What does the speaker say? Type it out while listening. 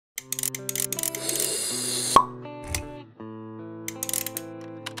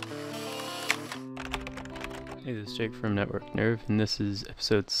Hey, this is Jake from Network Nerve, and this is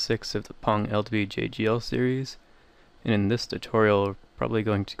episode 6 of the Pong LWJGL series. And in this tutorial, we're probably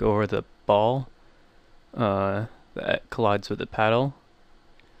going to go over the ball that collides with the paddle.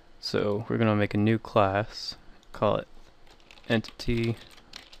 So we're going to make a new class, call it Entity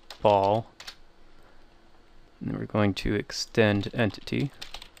Ball, and then we're going to extend Entity,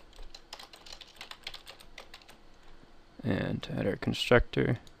 and add our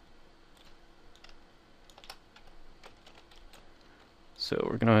constructor. So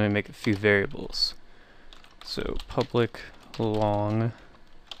we're going to make a few variables. So public long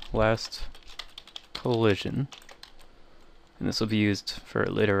last collision, and this will be used for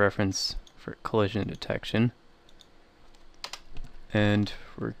later reference for collision detection. And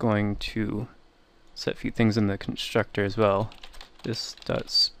we're going to set a few things in the constructor as well. This dot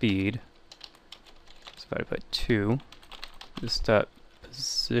speed is divided by 2. This dot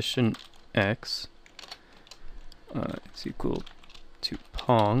position x is equal to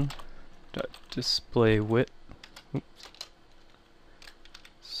Pong dot display width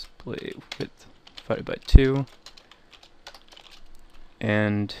divided by 2,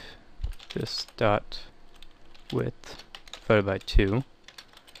 and this dot width divided by 2.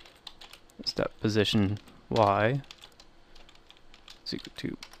 This dot position y is equal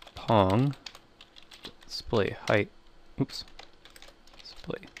to Pong display height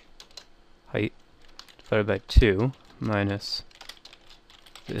display height divided by 2 minus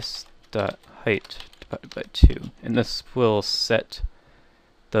this dot height divided by 2, and this will set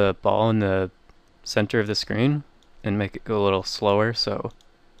the ball in the center of the screen and make it go a little slower so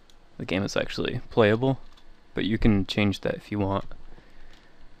the game is actually playable, but you can change that if you want.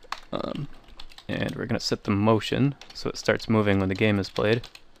 And we're going to set the motion so it starts moving when the game is played.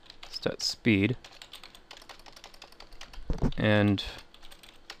 Set speed, and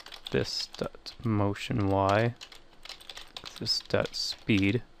this dot motion y, this dot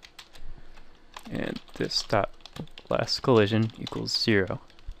speed, and this dot last collision equals 0.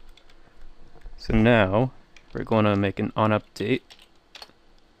 So now we're going to make an onUpdate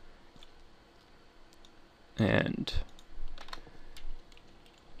and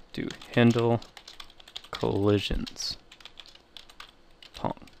do handle collisions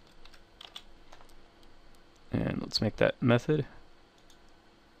Pong, and let's make that method.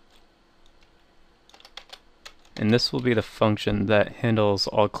 And this will be the function that handles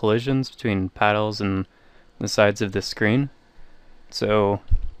all collisions between paddles and the sides of the screen. So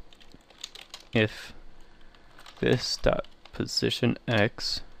if this dot position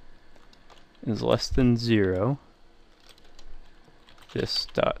x is less than 0, this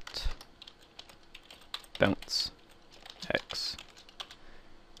dot bounce x,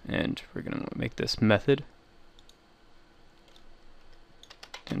 and we're going to make this method.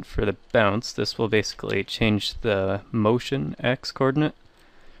 And for the bounce, this will basically change the motion x coordinate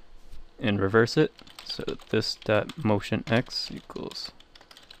and reverse it. So this dot motion x equals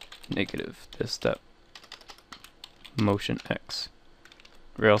negative this dot motion x.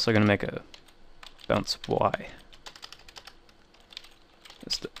 We're also going to make a bounce y.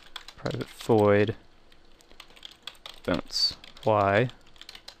 This dot private void bounce y.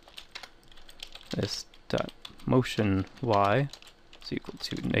 This dot motion y is equal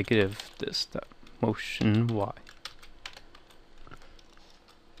to negative this dot motion y.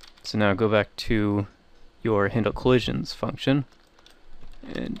 So now go back to your handle collisions function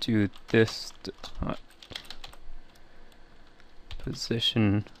and do this dot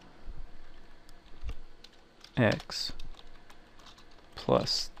position x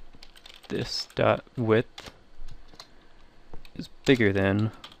plus this dot width is bigger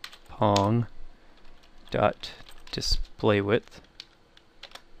than Pong dot display width,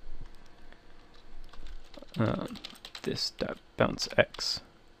 this dot bounce x.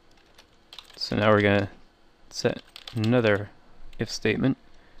 So now we're going to set another if statement.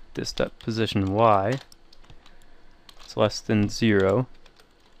 This dot position y is less than 0.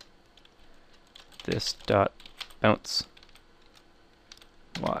 This dot bounce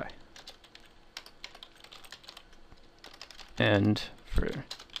y. And for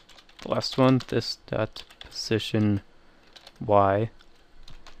the last one, this dot position y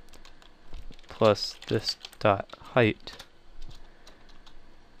plus this dot height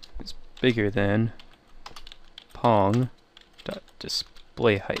is bigger than Pong dot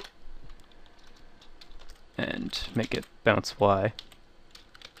display height, and make it bounce y.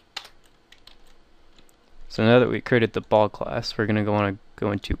 So now that we created the ball class, we're going to want to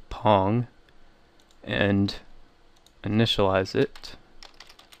go into Pong and initialize it.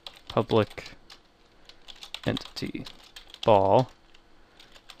 Public entity ball,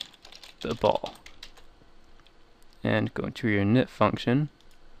 the ball. and go into your init function,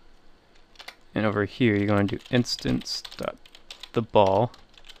 and over here you're going to do instance.theBall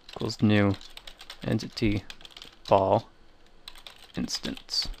equals new entity ball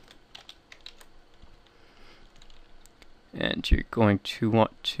instance. And you're going to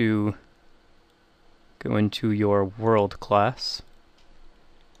want to go into your world class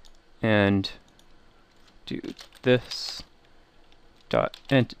and do this dot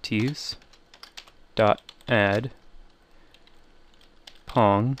entities dot add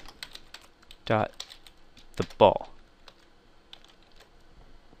Pong dot the ball.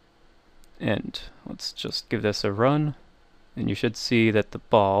 And let's just give this a run, and you should see that the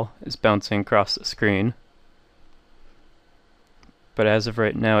ball is bouncing across the screen. But as of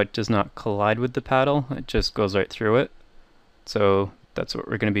right now, it does not collide with the paddle, it just goes right through it. So that's what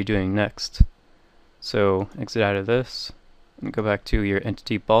we're going to be doing next. So exit out of this, and go back to your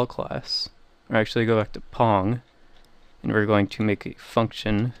entity ball class, or actually go back to Pong, and we're going to make a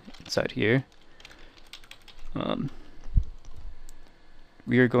function inside here.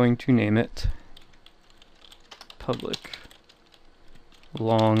 We are going to name it public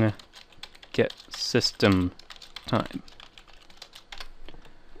long get system time,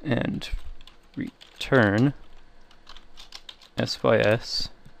 and return sys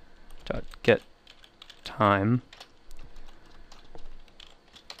dot get time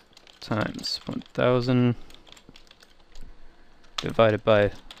times 1000 divided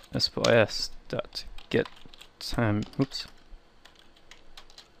by sys dot get time,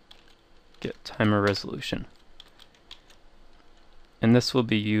 get timer resolution. And this will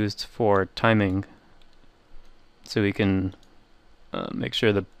be used for timing, so we can make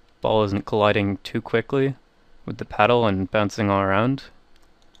sure the ball isn't colliding too quickly with the paddle and bouncing all around.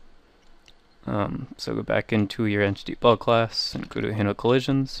 So go back into your entity ball class and go to handle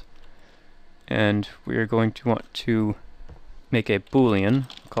collisions, and we are going to want to make a boolean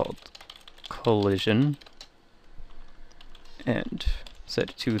called collision and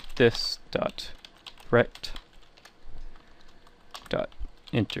set it to this dot rect dot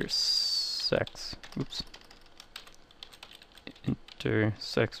intersects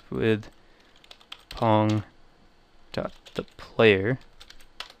with Pong dot the player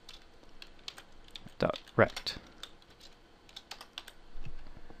dot rect.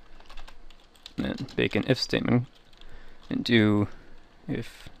 Then make an if statement and do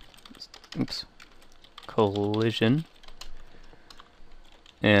if collision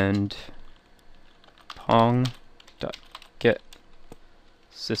and Pong dot get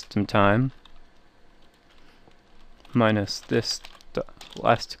system time minus this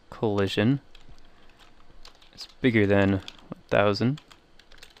last collision is bigger than 1000,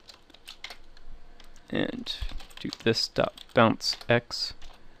 and do this dot bounce x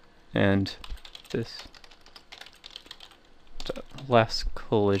and this dot last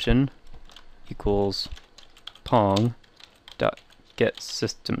collision equals Pong dot get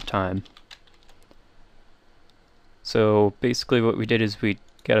system time. So basically what we did is we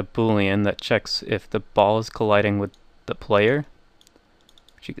got a boolean that checks if the ball is colliding with the player,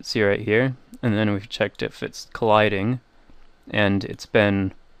 which you can see right here, and then we've checked if it's colliding, and it's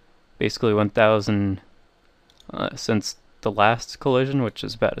been basically 1000 since the last collision, which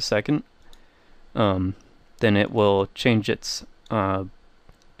is about a second. Then it will change its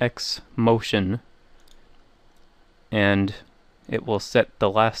x motion, and it will set the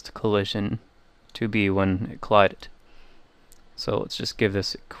last collision to be when it collided. So let's just give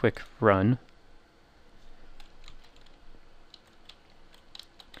this a quick run.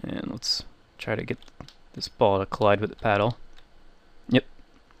 And let's try to get this ball to collide with the paddle. Yep,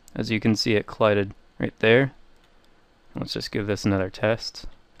 as you can see it collided right there. Let's just give this another test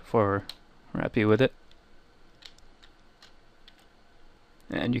before we're happy with it.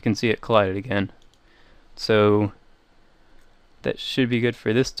 And you can see it collided again. So that should be good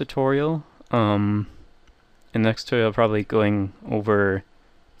for this tutorial. In the next tutorial I'll probably going over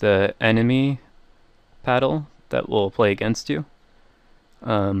the enemy paddle that will play against you.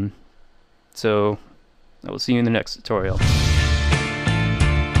 So I will see you in the next tutorial.